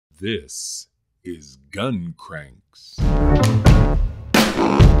This is Gun Cranks.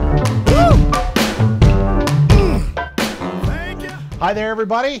 Hi there,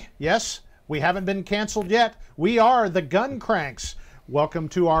 everybody. Yes, we haven't been canceled yet. We are the Gun Cranks. Welcome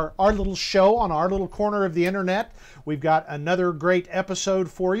to our little show on our little corner of the internet. We've got another great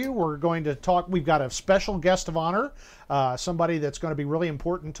episode for you. We're going to talk, we've got a special guest of honor, somebody that's going to be really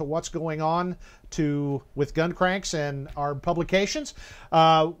important to what's going on with Gun Cranks and our publications.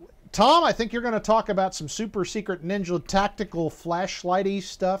 Tom, I think you're going to talk about some super secret ninja tactical flashlighty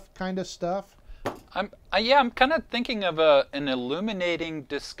stuff, kind of stuff. I'm kind of thinking of an illuminating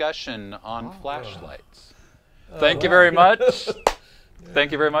discussion on flashlights. Thank you very much.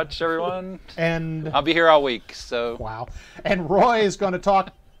 Thank you very much, everyone. And I'll be here all week. So wow. And Roy is going to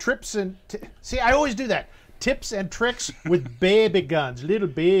talk trips and see. I always do that. Tips and tricks with baby guns, little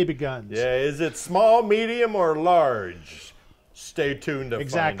baby guns. Yeah, is it small, medium, or large? Stay tuned to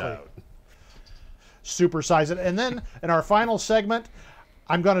find out. Supersize it. And then in our final segment,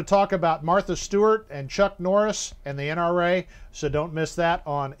 I'm going to talk about Martha Stewart and Chuck Norris and the NRA, so don't miss that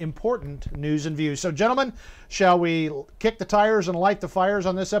on Important News and Views. So, gentlemen, shall we kick the tires and light the fires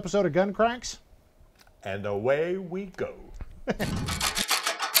on this episode of Gun Cranks? And away we go.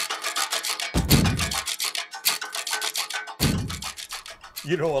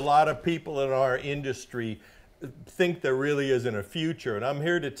 You know, a lot of people in our industry think there really isn't a future, and I'm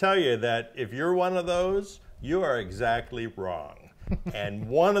here to tell you that if you're one of those, you are exactly wrong. And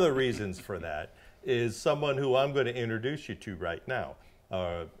one of the reasons for that is someone who I'm going to introduce you to right now.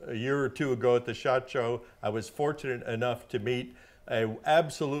 A year or two ago at the SHOT Show, I was fortunate enough to meet an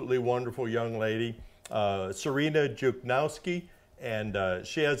absolutely wonderful young lady, Serena Juknowski, and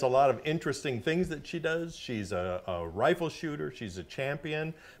she has a lot of interesting things that she does. She's a rifle shooter, she's a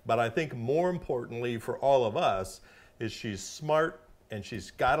champion, but I think more importantly for all of us is she's smart and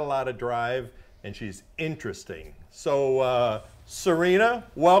she's got a lot of drive and she's interesting. So Serena,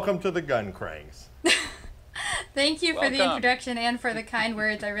 welcome to the Gun Cranks. Thank you for the introduction and for the kind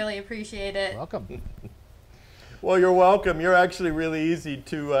words. I really appreciate it. Welcome. Well, you're welcome. You're actually really easy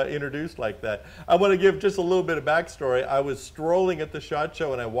to introduce like that. I want to give just a little bit of backstory. I was strolling at the SHOT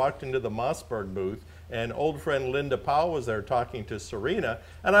Show and I walked into the Mossberg booth, and old friend Linda Powell was there talking to Serena,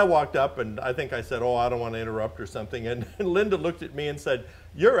 and I walked up and I think I said, oh, I don't want to interrupt or something, and Linda looked at me and said,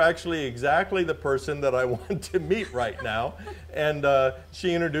 you're actually exactly the person that I want to meet right now. And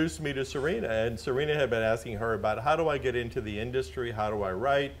she introduced me to Serena, and Serena had been asking her about how do I get into the industry, how do I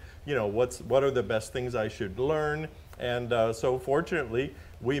write, you know, what are the best things I should learn. And so fortunately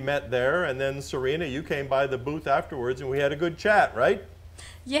we met there, and then Serena, you came by the booth afterwards and we had a good chat, right?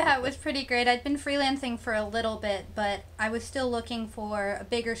 Yeah, it was pretty great. I'd been freelancing for a little bit, but I was still looking for a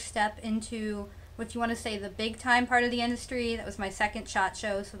bigger step into, if you want to say, the big time part of the industry. That was my second SHOT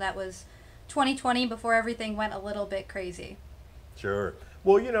Show, so that was 2020 before everything went a little bit crazy. Sure.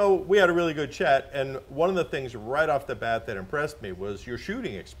 Well, you know, we had a really good chat, and one of the things right off the bat that impressed me was your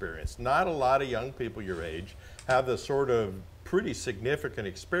shooting experience. Not a lot of young people your age have the sort of pretty significant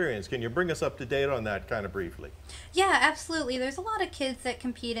experience. Can you bring us up to date on that kind of briefly? Yeah, absolutely. There's a lot of kids that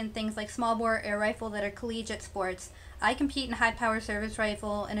compete in things like small bore air rifle that are collegiate sports. I compete in high power service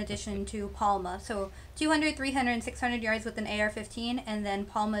rifle in addition to Palma. So 200, 300, and 600 yards with an AR-15, and then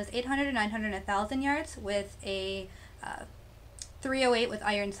Palma's 800, 900, and 1,000 yards with a 308 with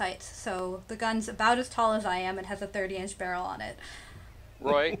iron sights. So the gun's about as tall as I am. It has a 30-inch barrel on it.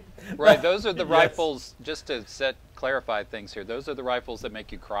 Roy, those are the rifles, just to clarify things here, those are the rifles that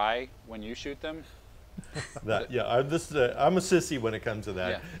make you cry when you shoot them? I'm a sissy when it comes to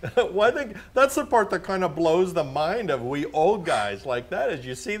that. Yeah. Well, I think that's the part that kind of blows the mind of we old guys like that, is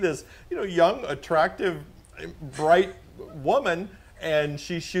you see this, you know, young, attractive, bright woman, and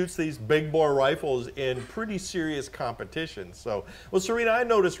she shoots these big bore rifles in pretty serious competition. So, well, Serena, I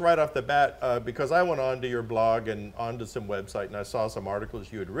noticed right off the bat, because I went onto your blog and onto some website and I saw some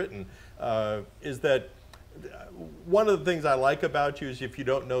articles you had written, is that one of the things I like about you is if you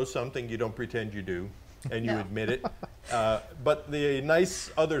don't know something, you don't pretend you do, and you admit it. But the nice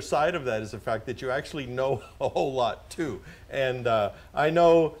other side of that is the fact that you actually know a whole lot too. And I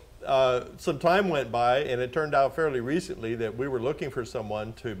know some time went by, and it turned out fairly recently that we were looking for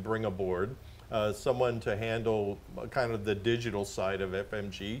someone to bring aboard, someone to handle kind of the digital side of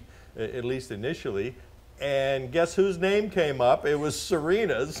FMG, at least initially. And guess whose name came up? It was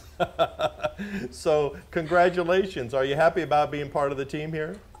Serena's. So congratulations. Are you happy about being part of the team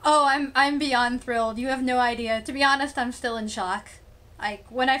here? Oh, I'm beyond thrilled. You have no idea. To be honest, I'm still in shock.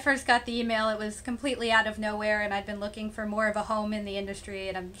 When I first got the email, it was completely out of nowhere, and I'd been looking for more of a home in the industry,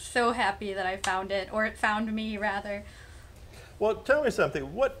 and I'm so happy that I found it, or it found me, rather. Well, tell me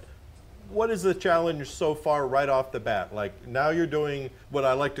something. what is the challenge so far right off the bat? Like now you're doing what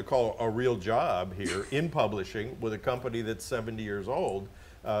I like to call a real job here in publishing with a company that's 70 years old.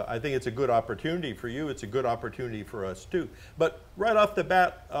 I think it's a good opportunity for you. It's a good opportunity for us too. But right off the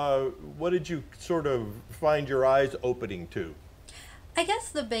bat, what did you sort of find your eyes opening to? I guess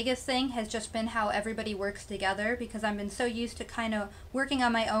the biggest thing has just been how everybody works together, because I've been so used to kind of working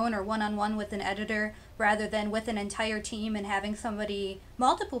on my own or one-on-one with an editor rather than with an entire team and having somebody,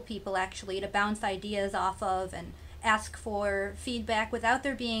 multiple people actually, to bounce ideas off of and ask for feedback without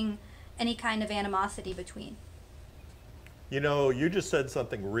there being any kind of animosity between. You know, you just said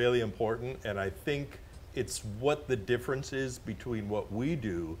something really important, and I think it's what the difference is between what we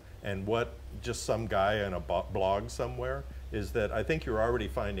do and what just some guy in a blog somewhere, is that I think you're already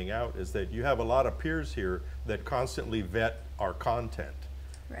finding out is that you have a lot of peers here that constantly vet our content.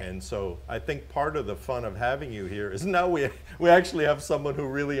 Right. And so I think part of the fun of having you here is now we actually have someone who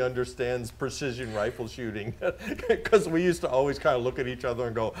really understands precision rifle shooting, because we used to always kind of look at each other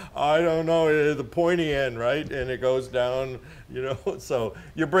and go, I don't know, the pointy end, right? And it goes down, you know. So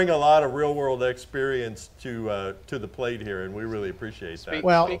you bring a lot of real world experience to the plate here, and we really appreciate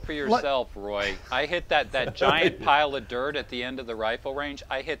that. Speak for yourself, Roy. I hit that giant pile of dirt at the end of the rifle range.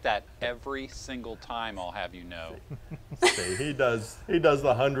 I hit that every single time, I'll have you know. See, he does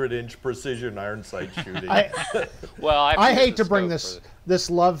the 100-inch precision iron sight shooting. I hate to bring this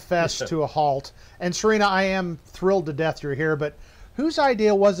love fest to a halt. And Serena, I am thrilled to death you're here, but whose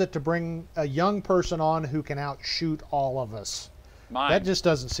idea was it to bring a young person on who can outshoot all of us? Mine. That just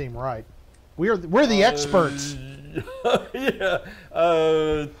doesn't seem right. We're the experts.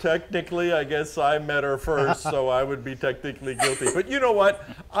 Yeah. Technically, I guess I met her first, so I would be technically guilty. But you know what?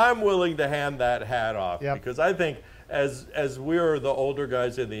 I'm willing to hand that hat off, because I think as we're the older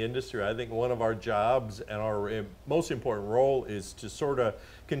guys in the industry, I think one of our jobs and our most important role is to sort of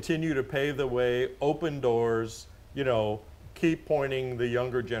continue to pave the way, open doors, you know, keep pointing the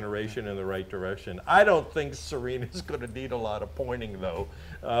younger generation in the right direction. I don't think Serena's going to need a lot of pointing, though.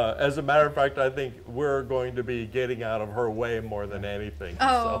 As a matter of fact, I think we're going to be getting out of her way more than anything.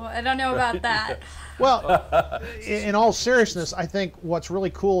 Oh, so. I don't know about that. Well, in all seriousness, I think what's really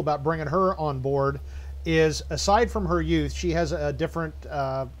cool about bringing her on board is, aside from her youth, she has a different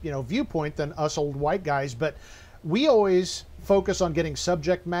viewpoint than us old white guys, but we always focus on getting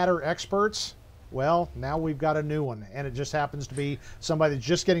subject matter experts. Well, now we've got a new one, and it just happens to be somebody that's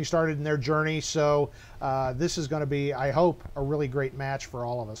just getting started in their journey. So this is going to be, I hope, a really great match for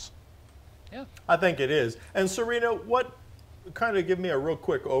all of us. Yeah, I think it is. And Serena, kind of give me a real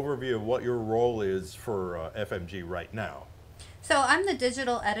quick overview of what your role is for FMG right now. So I'm the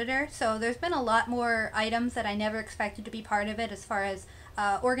digital editor, so there's been a lot more items that I never expected to be part of it, as far as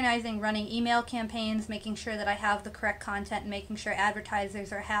organizing, running email campaigns, making sure that I have the correct content, and making sure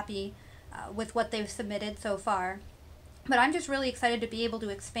advertisers are happy with what they've submitted so far. But I'm just really excited to be able to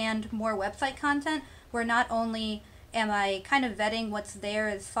expand more website content, where not only am I kind of vetting what's there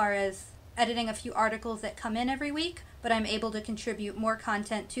as far as editing a few articles that come in every week, but I'm able to contribute more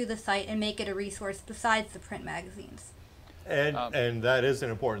content to the site and make it a resource besides the print magazines. And that is an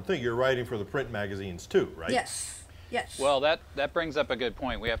important thing. You're writing for the print magazines too, right? Yes. Yes. Well, that brings up a good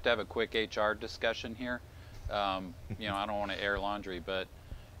point. We have to have a quick HR discussion here. I don't want to air laundry, but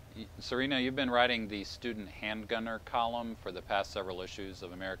Serena, you've been writing the student handgunner column for the past several issues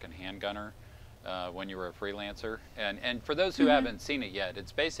of American Handgunner when you were a freelancer. And for those who haven't seen it yet,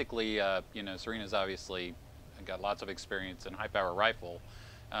 it's basically, Serena's obviously got lots of experience in high-power rifle,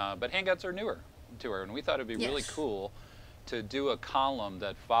 but handguns are newer to her, and we thought it'd be really cool to do a column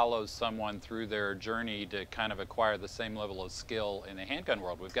that follows someone through their journey to kind of acquire the same level of skill in the handgun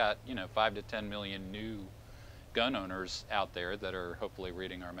world. We've got 5 to 10 million new gun owners out there that are hopefully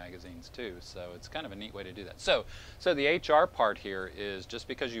reading our magazines too, so it's kind of a neat way to do that. So the HR part here is, just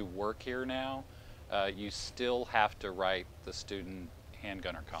because you work here now, you still have to write the student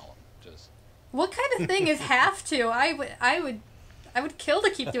handgunner column. What kind of thing is have to? I would kill to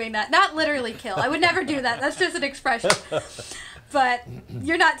keep doing that. Not literally kill. I would never do that. That's just an expression. But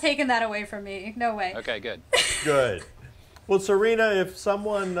you're not taking that away from me. No way. Okay, good. Good. Well, Serena, if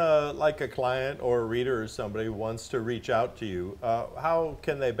someone like a client or a reader or somebody wants to reach out to you, how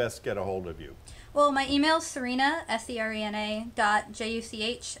can they best get a hold of you? Well, my email is Serena,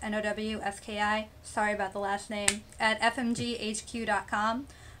 SERENA.JUCHNOWSKI, sorry about the last name, at fmghq.com.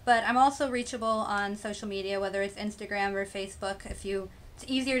 But I'm also reachable on social media, whether it's Instagram or Facebook. It's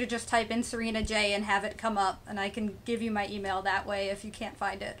easier to just type in Serena J and have it come up, and I can give you my email that way if you can't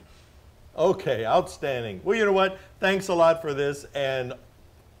find it. Okay, outstanding. Well, you know what? Thanks a lot for this, and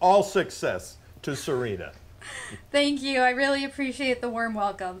all success to Serena. Thank you. I really appreciate the warm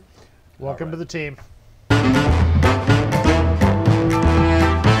welcome. Welcome to the team.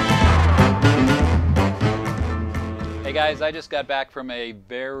 Hey guys, I just got back from a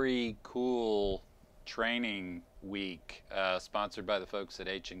very cool training week sponsored by the folks at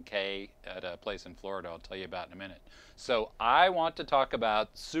H&K at a place in Florida I'll tell you about in a minute. So I want to talk about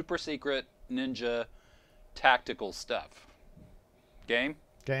super secret ninja tactical stuff. Game?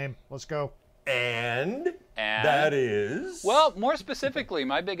 Game. Let's go. And that is? Well, more specifically,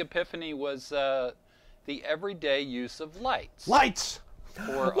 my big epiphany was the everyday use of lights. Lights!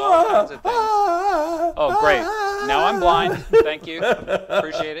 For all kinds of things. Oh, great. Now I'm blind. Thank you.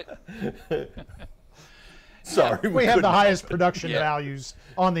 Appreciate it. Sorry. We have the highest production values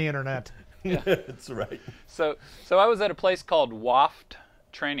on the internet. That's right. So I was at a place called WOFT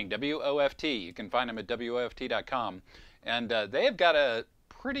Training, W-O-F-T. You can find them at WOFT.com. And they have got a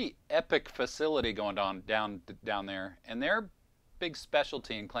pretty epic facility going on down there. And their big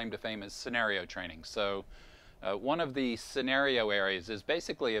specialty and claim to fame is scenario training. So one of the scenario areas is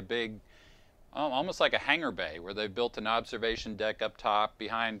basically a big, almost like a hangar bay, where they've built an observation deck up top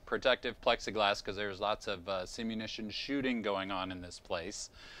behind protective plexiglass because there's lots of simunition shooting going on in this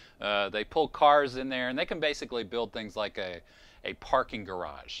place. They pull cars in there, and they can basically build things like a parking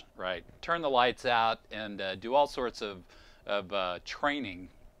garage, right? Turn the lights out and do all sorts of training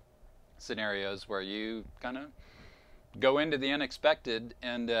scenarios where you kind of go into the unexpected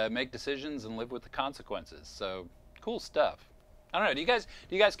and make decisions and live with the consequences. So cool stuff. I don't know. Do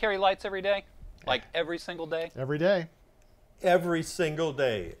you guys carry lights every day? Like every single day? Every day. Every single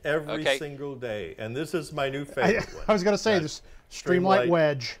day. Every single day. And this is my new favorite one. I was going to say this Streamlight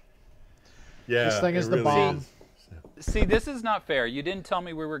Wedge. Yeah. This thing is the really bomb. is. See, this is not fair. You didn't tell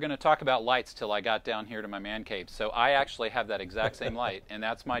me we were going to talk about lights till I got down here to my man cave. So I actually have that exact same light, and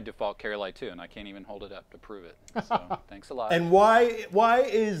that's my default carry light too, and I can't even hold it up to prove it. So thanks a lot. And why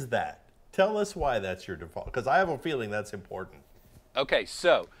is that? Tell us why that's your default, because I have a feeling that's important. Okay,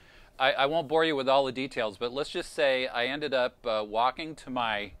 so I won't bore you with all the details, but let's just say I ended up walking to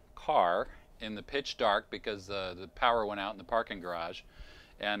my car in the pitch dark because the power went out in the parking garage,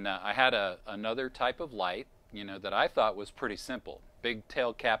 and I had another type of light, you know, that I thought was pretty simple. Big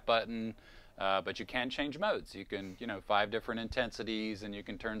tail cap button, but you can change modes. You can, 5 different intensities, and you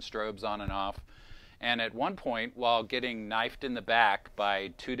can turn strobes on and off. And at one point, while getting knifed in the back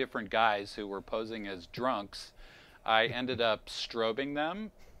by 2 different guys who were posing as drunks, I ended up strobing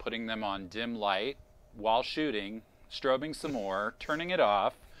them, putting them on dim light while shooting, strobing some more, turning it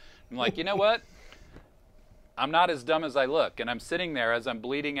off. I'm like, you know what? I'm not as dumb as I look, and I'm sitting there as I'm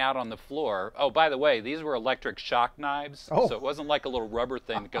bleeding out on the floor. Oh, by the way, these were electric shock knives, so it wasn't like a little rubber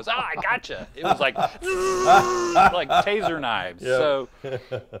thing that goes, I gotcha. It was like, like taser knives. Yep.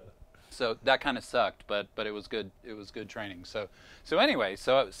 So that kind of sucked, but it was good. It was good training. So anyway,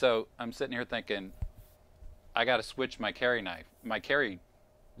 so I'm sitting here thinking, I got to switch my carry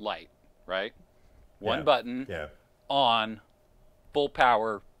light, right? One button, on, full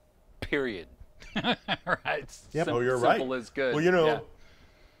power, period. Right. Yep. You're right. Simple is good. Well,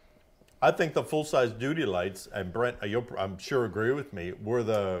 I think the full-size duty lights, and Brent, you'll, I'm sure agree with me,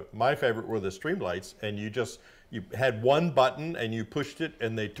 my favorite were the stream lights, and you had one button and you pushed it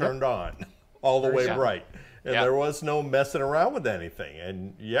and they turned on all the way bright. And there was no messing around with anything.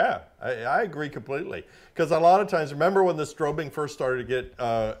 And I agree completely. Because a lot of times, remember when the strobing first started to get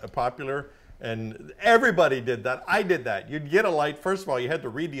popular? And everybody did that. I did that. You'd get a light. First of all, you had to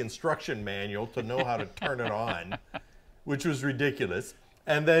read the instruction manual to know how to turn it on, which was ridiculous.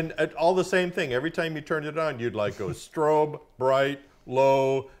 And then all the same thing. Every time you turned it on, you'd like go strobe, bright,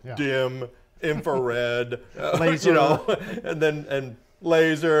 low, dim, infrared, laser, and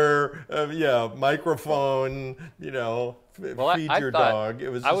laser, microphone, feed your dog. It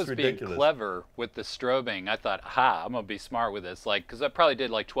was just ridiculous. Being clever with the strobing. I thought, I'm going to be smart with this. Because I probably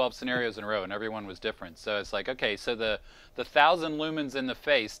did 12 scenarios in a row, and everyone was different. So it's like, okay, so the 1,000 lumens in the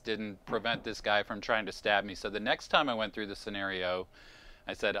face didn't prevent this guy from trying to stab me. So the next time I went through the scenario,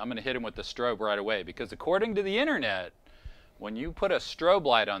 I said, I'm going to hit him with the strobe right away. Because according to the internet, when you put a strobe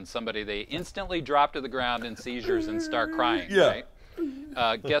light on somebody, they instantly drop to the ground in seizures and start crying, right?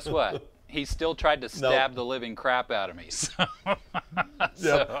 Guess what? He still tried to stab the living crap out of me.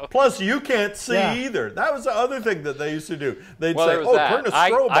 Plus, you can't see either. That was the other thing that they used to do. They'd say, turn a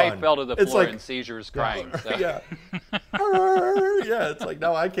strobe on. I fell to the floor in seizures crying. So. It's like,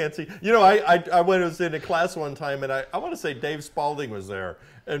 no, I can't see. I was in a class one time, and I want to say Dave Spalding was there.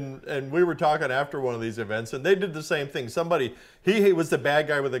 And we were talking after one of these events, and they did the same thing. Somebody, he was the bad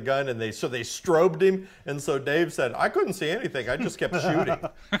guy with a gun, and they strobed him, and so Dave said, I couldn't see anything. I just kept shooting,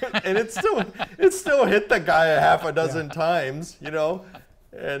 and it still hit the guy a half a dozen times,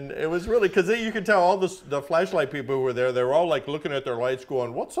 And it was really, because you could tell all the flashlight people who were there, they were all like looking at their lights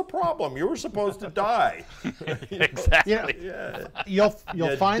going, what's the problem? You were supposed to die. Exactly. Yeah. You'll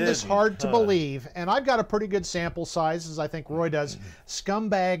find this didn't, hard to believe, and I've got a pretty good sample size, as I think Roy does.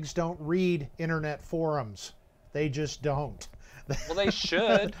 Scumbags don't read internet forums. They just don't. Well, they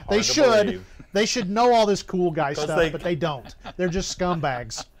should. They Hard to should. believe. They should know all this cool guy stuff, they- but they don't. They're just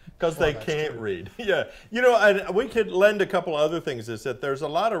scumbags. Because they can't read. Yeah. You know, and we could lend a couple other things, is that there's a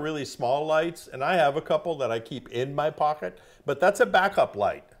lot of really small lights, and I have a couple that I keep in my pocket, but that's a backup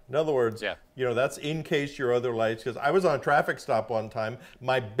light. In other words, you know, that's in case your other lights, because I was on a traffic stop one time,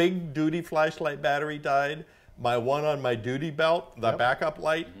 my big duty flashlight battery died, my one on my duty belt, the backup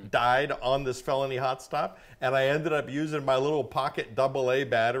light, died on this felony hot stop, and I ended up using my little pocket AA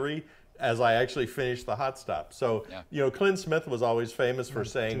battery as I actually finished the hot stop. So, you know, Clint Smith was always famous for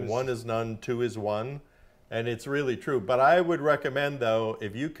saying one is none, two is one, and it's really true. But I would recommend, though,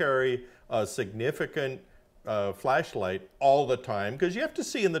 if you carry a significant flashlight all the time, because you have to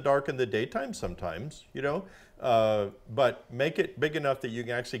see in the dark in the daytime sometimes, you know, but make it big enough that you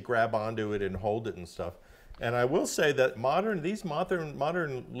can actually grab onto it and hold it and stuff. And I will say that these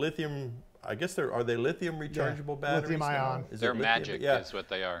modern lithium, I guess are they lithium rechargeable batteries? Lithium ion. They're magic is what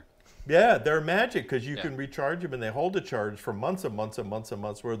they are. Yeah, they're magic because you can recharge them and they hold a charge for months and months and months and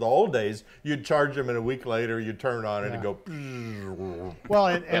months. Where the old days, you'd charge them and a week later you'd turn on and it'd go. Well,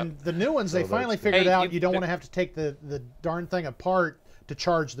 and the new ones, they finally figured out you don't want to have to take the darn thing apart to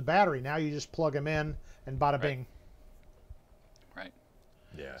charge the battery. Now you just plug them in and bada bing. Right.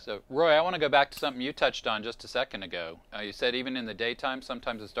 Yeah. So, Roy, I want to go back to something you touched on just a second ago. You said even in the daytime,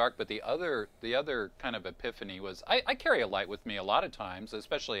 sometimes it's dark, but the other kind of epiphany was I carry a light with me a lot of times,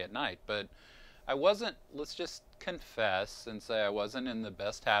 especially at night, but I wasn't, let's just confess and say I wasn't in the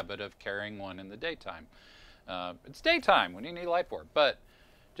best habit of carrying one in the daytime. It's daytime when you need a light for it, but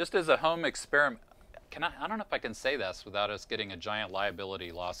just as a home experiment, I don't know if I can say this without us getting a giant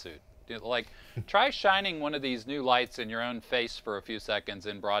liability lawsuit. Like, try shining one of these new lights in your own face for a few seconds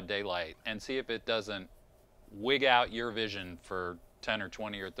in broad daylight and see if it doesn't wig out your vision for 10 or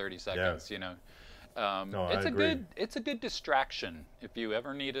 20 or 30 seconds, you know. No, it's a good distraction. If you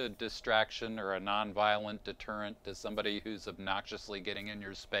ever need a distraction or a nonviolent deterrent to somebody who's obnoxiously getting in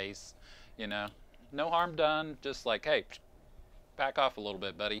your space, you know, no harm done. Just like, hey, back off a little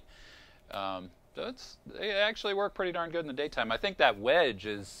bit, buddy. So they actually work pretty darn good in the daytime. I think that wedge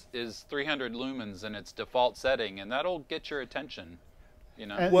is 300 lumens in its default setting, and that'll get your attention. You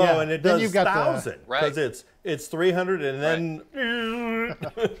know. Well, and it does 1,000 right. because it's 300 and then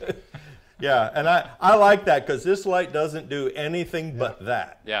yeah, and I like that because this light doesn't do anything but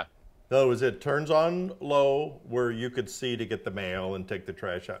that. Yeah. In other words, it turns on low where you could see to get the mail and take the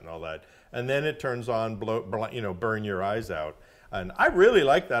trash out and all that, and then it turns on burn your eyes out. And I really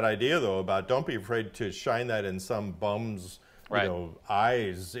like that idea, though, about don't be afraid to shine that in some bum's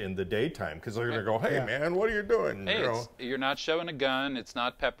eyes in the daytime, because they're going to go, hey, man, what are you doing? Hey, you're not showing a gun. It's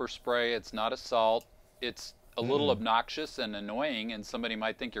not pepper spray. It's not assault. It's a little obnoxious and annoying, and somebody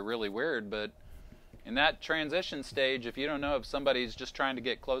might think you're really weird. But in that transition stage, if you don't know if somebody's just trying to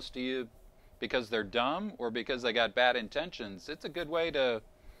get close to you because they're dumb or because they got bad intentions, it's a good way to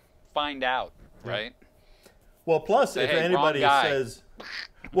find out, right? Well, plus, Say, if hey, anybody wrong guy. says,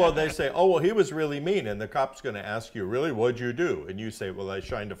 well, they say, oh, well, he was really mean, and the cop's going to ask you, really, what'd you do? And you say, well, I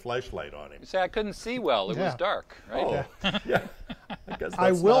shined a flashlight on him. You say, I couldn't see well. It was dark, right? Oh, yeah. I guess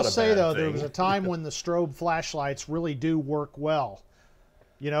I that's will not a say, bad though, thing. there was a time when the strobe flashlights really do work well.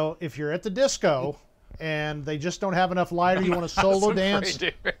 You know, if you're at the disco and they just don't have enough light or you want to solo dance.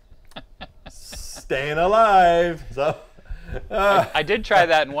 Staying alive. So. I did try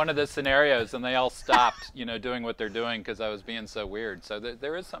that in one of the scenarios, and they all stopped, you know, doing what they're doing because I was being so weird. So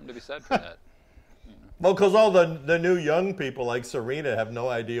there is something to be said for that. Well, because all the new young people like Serena have no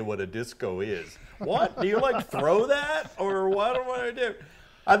idea what a disco is. What? Do you like throw that? Or what do I do?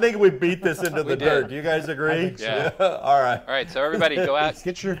 I think we beat this into the dirt. Do you guys agree? Yeah. All right. All right, so everybody go out and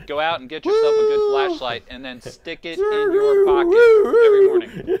get yourself a good flashlight and then stick it in your pocket every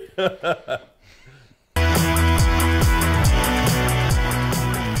morning.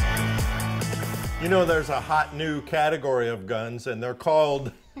 You know, there's a hot new category of guns, and they're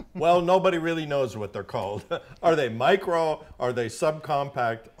called, well, nobody really knows what they're called. Are they micro? Are they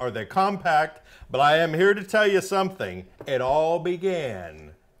subcompact? Are they compact? But I am here to tell you something. It all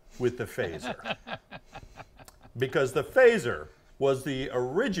began with the phaser. Because the phaser was the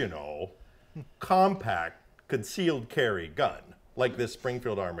original compact concealed carry gun, like this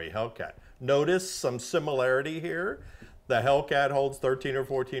Springfield Armory Hellcat. Notice some similarity here. The Hellcat holds 13 or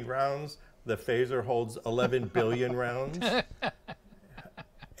 14 rounds. The phaser holds 11 billion rounds.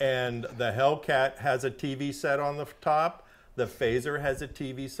 and the Hellcat has a TV set on the top. The Phaser has a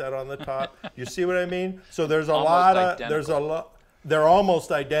TV set on the top. You see what I mean? So there's a lot of, they're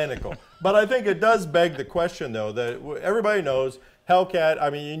almost identical. But I think it does beg the question, though, that everybody knows Hellcat,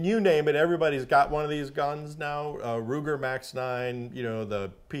 I mean, you name it, everybody's got one of these guns now. Ruger Max 9, you know, the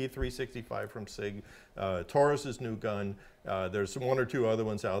P365 from SIG, Taurus's new gun. There's one or two other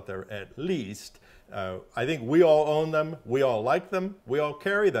ones out there at least. I think we all own them. We all like them. We all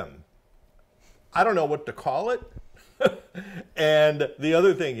carry them. I don't know what to call it. And the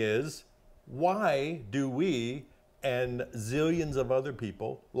other thing is, why do we and zillions of other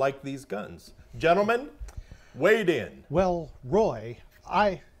people like these guns? Gentlemen, wade in. Well, Roy,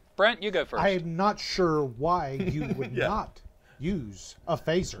 Brent, you go first. I'm not sure why you would not use a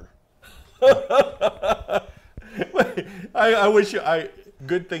phaser. I wish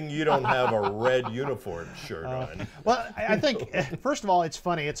good thing you don't have a red uniform shirt on. Well, I think, first of all, it's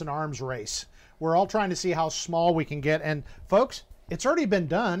funny. It's an arms race. We're all trying to see how small we can get. And, folks, it's already been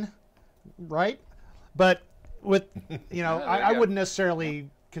done, right? But with, you know, I wouldn't necessarily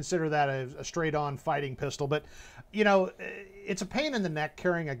consider that a straight-on fighting pistol. But, you know, it's a pain in the neck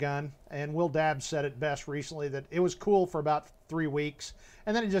carrying a gun. And Will Dabbs said it best recently that it was cool for about 3 weeks.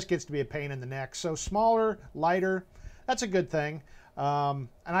 And then it just gets to be a pain in the neck. So smaller, lighter, that's a good thing. And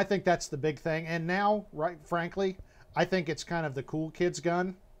I think that's the big thing. And now, right, frankly, I think it's kind of the cool kid's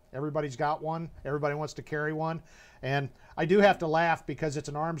gun. Everybody's got one. Everybody wants to carry one. And I do have to laugh because it's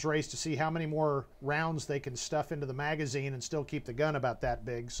an arms race to see how many more rounds they can stuff into the magazine and still keep the gun about that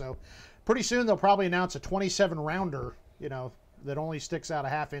big. So pretty soon they'll probably announce a 27-rounder, you know, that only sticks out a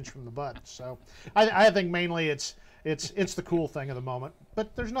 ½ inch from the butt. So I think mainly it's the cool thing of the moment.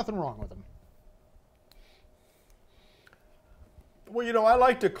 But there's nothing wrong with them. Well, you know, I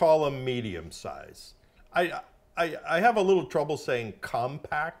like to call them medium size. I have a little trouble saying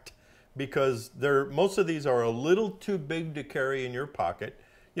compact because most of these are a little too big to carry in your pocket,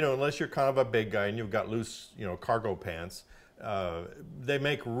 you know, unless you're kind of a big guy and you've got loose, you know, cargo pants. They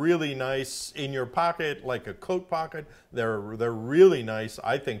make really nice in your pocket, like a coat pocket. They're really nice,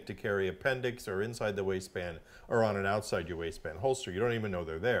 I think, to carry appendix or inside the waistband or on an outside your waistband holster. You don't even know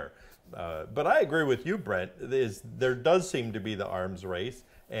they're there. But I agree with you, Brent. There does seem to be the arms race.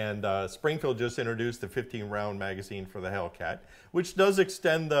 And Springfield just introduced the 15-round magazine for the Hellcat, which does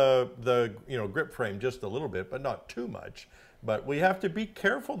extend the grip frame just a little bit, but not too much. But we have to be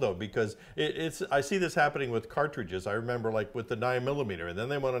careful, though, because I see this happening with cartridges. I remember, like, with the 9mm, and then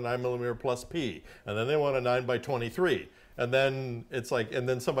they want a 9mm plus P, and then they want a 9x23. And then it's like, and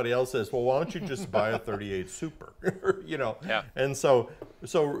then somebody else says, well, why don't you just buy a 38 Super, you know? Yeah. And so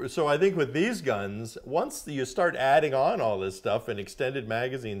I think with these guns, once you start adding on all this stuff and extended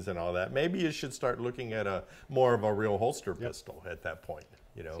magazines and all that, maybe you should start looking at more of a real holster pistol at that point,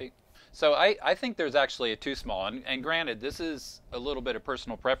 you know? So I think there's actually a too small, and granted, this is a little bit of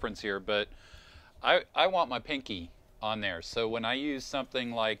personal preference here, but I want my pinky on there. So when I use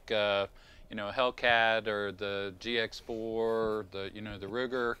something like, you know, Hellcat or the GX4, the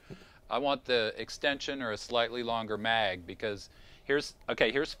Ruger, I want the extension or a slightly longer mag because here's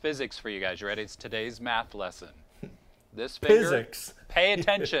physics for you guys. You ready? It's today's math lesson. This finger, physics. Pay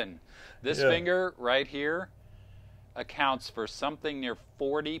attention. This finger right here accounts for something near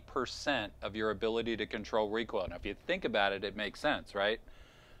 40% of your ability to control recoil. Now, if you think about it, it makes sense, right?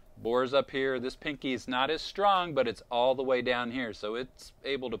 Bore's up here. This pinky is not as strong, but it's all the way down here, so it's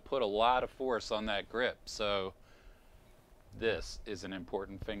able to put a lot of force on that grip. So this is an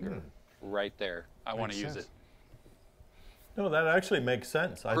important finger right there. I want to use it. No, that actually makes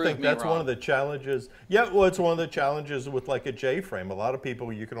sense. I think that's one of the challenges. Yeah, well, it's one of the challenges with like a J-frame. A lot of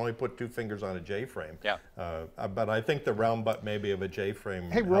people, you can only put 2 fingers on a J-frame. Yeah. But I think the round butt maybe of a J-frame.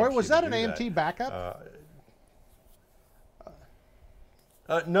 Hey, Roy, was that an AMT backup?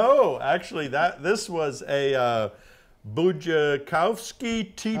 No, actually, this was a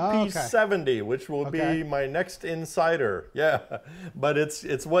Bujakowski TP70, which will be my next Insider. Yeah, but it's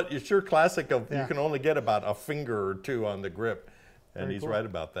your classic of you can only get about a finger or 2 on the grip, and he's right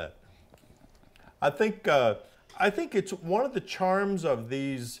about that. I think it's one of the charms of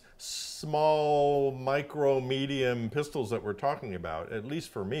these small, micro, medium pistols that we're talking about, at least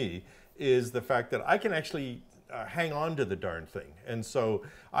for me, is the fact that I can actually hang on to the darn thing. And so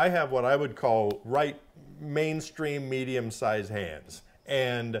I have what I would call mainstream medium-sized hands.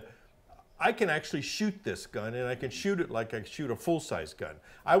 And I can actually shoot this gun, and I can shoot it like I shoot a full-size gun.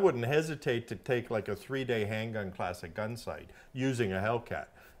 I wouldn't hesitate to take like a 3-day handgun class at gun sight using a Hellcat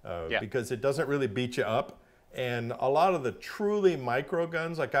because it doesn't really beat you up. And a lot of the truly micro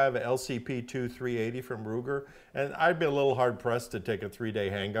guns, like I have an LCP-2 380 from Ruger, and I'd be a little hard-pressed to take a 3-day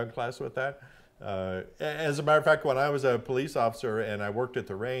handgun class with that. As a matter of fact, when I was a police officer and I worked at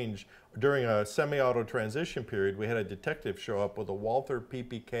the range, during a semi-auto transition period, we had a detective show up with a Walther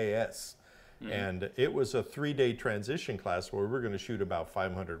PPKS. And it was a 3-day transition class where we were going to shoot about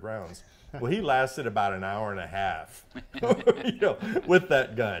 500 rounds. Well, he lasted about an hour and a half, with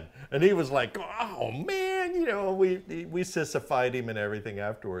that gun. And he was like, oh, man, we sissified him and everything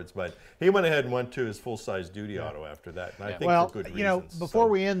afterwards. But he went ahead and went to his full-size duty auto after that. And I think for good reasons. Before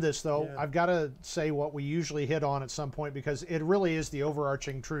we end this, though, I've got to say what we usually hit on at some point, because it really is the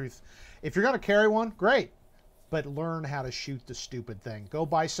overarching truth. If you're going to carry one, great. But learn how to shoot the stupid thing. Go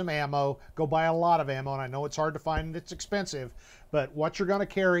buy some ammo. Go buy a lot of ammo. And I know it's hard to find and it's expensive. But what you're going to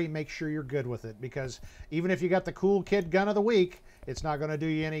carry, make sure you're good with it. Because even if you got the cool kid gun of the week, it's not going to do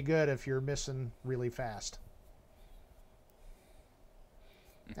you any good if you're missing really fast.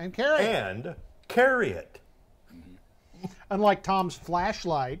 And carry it. And carry it. Unlike Tom's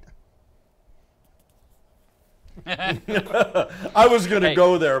flashlight. I was going to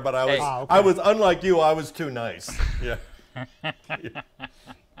go there, but okay. I was unlike you. I was too nice. Yeah.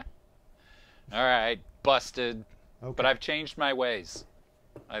 All right, busted. Okay. But I've changed my ways.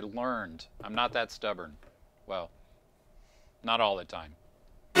 I learned. I'm not that stubborn. Well, not all the time.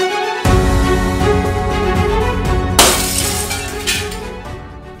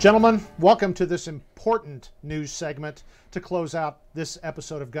 Gentlemen, welcome to this important news segment to close out this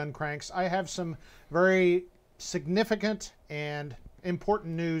episode of Gun Cranks. I have some very significant and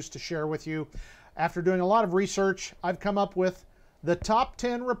important news to share with you. After doing a lot of research, I've come up with the top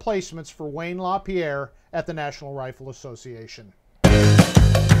 10 replacements for Wayne LaPierre at the National Rifle Association.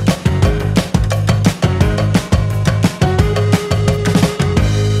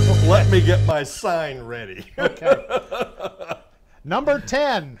 Let me get my sign ready. Okay. Number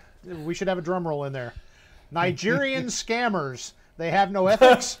 10. We should have a drum roll in there. Nigerian scammers. They have no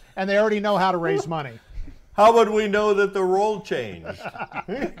ethics, and they already know how to raise money. How would we know that the role changed?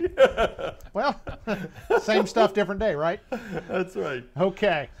 Well, same stuff, different day, right? That's right.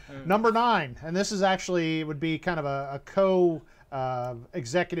 Okay. Number 9, and this is actually, it would be kind of a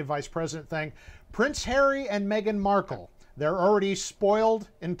co-executive vice president thing. Prince Harry and Meghan Markle. They're already spoiled,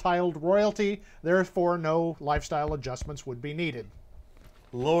 entitled royalty, therefore no lifestyle adjustments would be needed.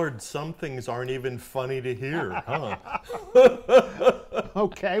 Lord, some things aren't even funny to hear, huh?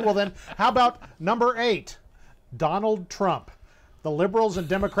 Okay, well then, how about number 8, Donald Trump? The liberals and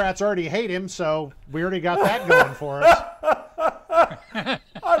Democrats already hate him, so we already got that going for us.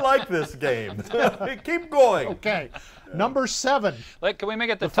 I like this game. Keep going. Okay, number 7. Can we make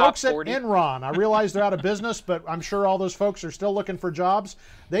it the The top folks at 40? Enron, I realize they're out of business, but I'm sure all those folks are still looking for jobs.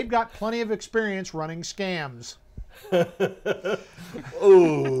 They've got plenty of experience running scams.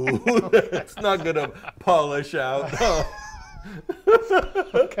 Ooh, it's not going to polish out.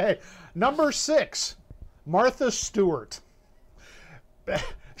 Okay, number 6, Martha Stewart.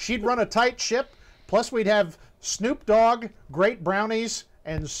 She'd run a tight ship, plus we'd have Snoop Dogg, great brownies,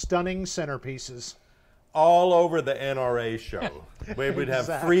 and stunning centerpieces. All over the NRA show. We would have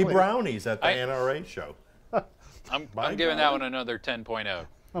free Exactly. brownies at the NRA show. I'm My giving God. that one another 10.0.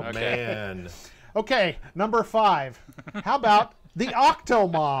 Okay. Man. Okay, number 5. How about the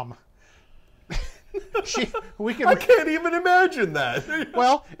Octomom? We I could, can't even imagine that.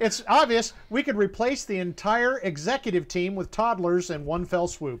 well, it's obvious. We could replace the entire executive team with toddlers in one fell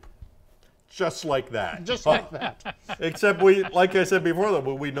swoop. Just like that. Just like that. Except we, like I said before,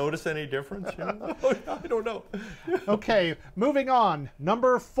 will we notice any difference? I don't know. Okay, moving on.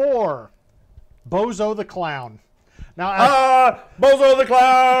 Number 4, Bozo the Clown. Now, Bozo the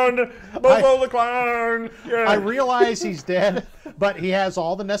Clown! Bozo the Clown! Yeah. I realize he's dead, but he has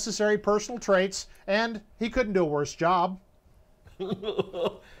all the necessary personal traits, and he couldn't do a worse job.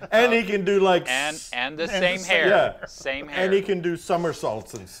 And he can do like... And the same hair. Yeah. Same hair. And he can do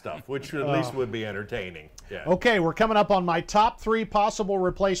somersaults and stuff, which at least would be entertaining. Yeah. Okay, we're coming up on my top 3 possible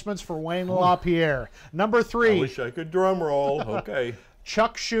replacements for Wayne LaPierre. Number I 3, wish I could drum roll. Okay.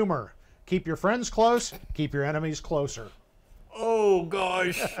 Chuck Schumer. Keep your friends close, keep your enemies closer. Oh,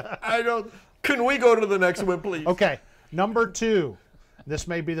 gosh. I don't... Can we go to the next one, please? Okay, number 2. This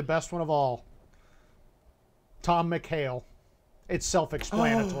may be the best one of all. Tom McHale. It's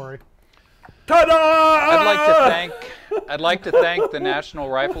self-explanatory. Ta-da! I'd like to thank the National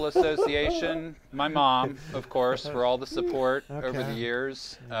Rifle Association, my mom, of course, for all the support over the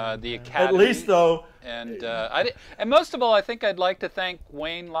years, the Academy. At least, though. And most of all, I think I'd like to thank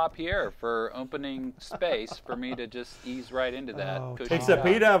Wayne LaPierre for opening space for me to just ease right into that. Except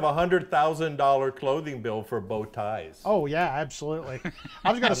he'd have a $100,000 clothing bill for bow ties. Oh yeah, absolutely.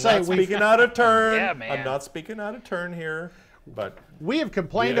 I was going to I'm say not speaking out of turn. Yeah, man. I'm not speaking out of turn here, but we have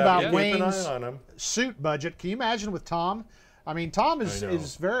complained about keep an eye Wayne's on him. suit budget. Can you imagine with Tom? I mean, Tom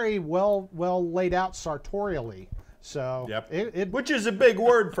is very well laid out sartorially. So which is a big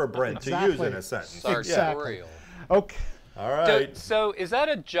word for Brent to use Exactly. in a sentence. Sartorial. Okay. All right. So is that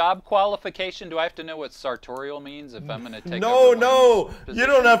a job qualification? Do I have to know what sartorial means if I'm going to take No, over no. Wayne's You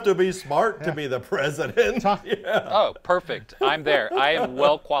don't have to be smart to be the president. Yeah. Oh, perfect. I'm there. I am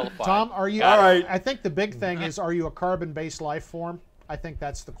well qualified. Tom, are you? All right. I think the big thing is, are you a carbon-based life form? I think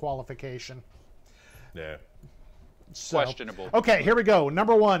that's the qualification. Yeah. So, Questionable. Okay, here we go.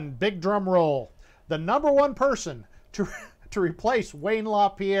 Number one, big drum roll. The number one person to replace Wayne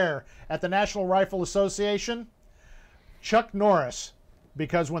LaPierre at the National Rifle Association, Chuck Norris.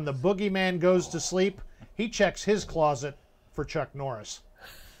 Because when the boogeyman goes to sleep, he checks his closet for Chuck Norris.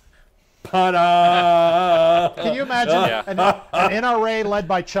 Ta-da! Can you imagine an NRA led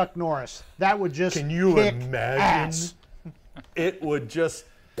by Chuck Norris? That would just Can you kick imagine? ass. It would just,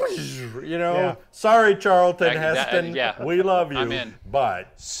 sorry, Charlton Heston, we love you. I'm in.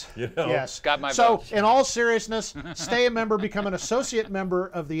 But, Yes. Got my So, vote. in all seriousness, stay a member, become an associate member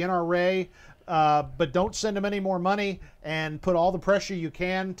of the NRA, but don't send them any more money and put all the pressure you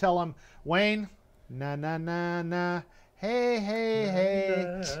can. Tell them, Wayne, na na na na, hey, hey,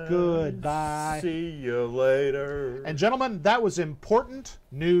 hey, goodbye. See you later. And gentlemen, that was important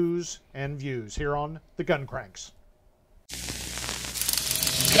news and views here on the Gun Cranks.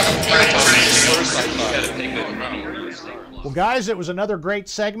 Well, guys, it was another great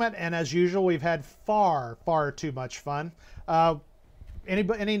segment, and as usual, we've had far too much fun.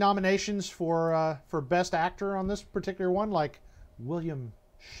 Any nominations for Best Actor on this particular one, like William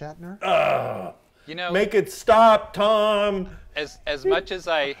Shatner? Make it stop, Tom. As much as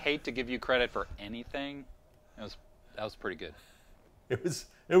I hate to give you credit for anything, that was pretty good.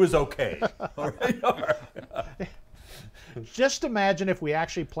 It was okay. All right. Just imagine if we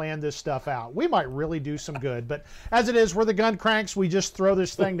actually planned this stuff out. We might really do some good. But as it is, we're the Gun Cranks. We just throw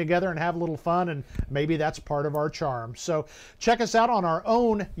this thing together and have a little fun, and maybe that's part of our charm. So check us out on our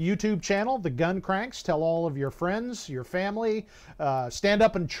own YouTube channel, The Gun Cranks. Tell all of your friends, your family, stand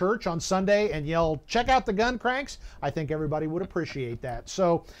up in church on Sunday and yell, check out The Gun Cranks. I think everybody would appreciate that.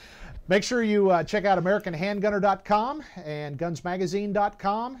 So make sure you check out AmericanHandgunner.com and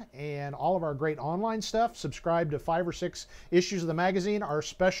GunsMagazine.com and all of our great online stuff. Subscribe to 5 or 6 issues of the magazine, our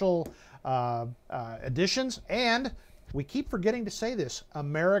special editions, and we keep forgetting to say this,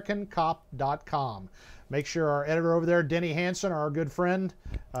 AmericanCop.com. Make sure our editor over there, Denny Hansen, our good friend,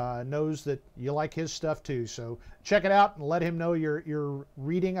 knows that you like his stuff too. So check it out and let him know you're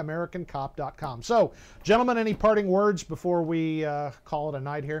reading AmericanCop.com. So, gentlemen, any parting words before we call it a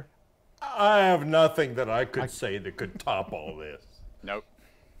night here? I have nothing that I could say that could top all this. Nope.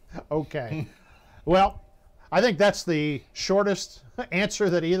 Okay. Well, I think that's the shortest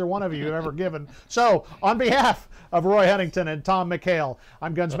answer that either one of you have ever given. So, on behalf of Roy Huntington and Tom McHale,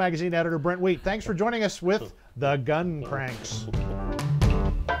 I'm Guns Magazine editor Brent Wheat. Thanks for joining us with The Gun Cranks.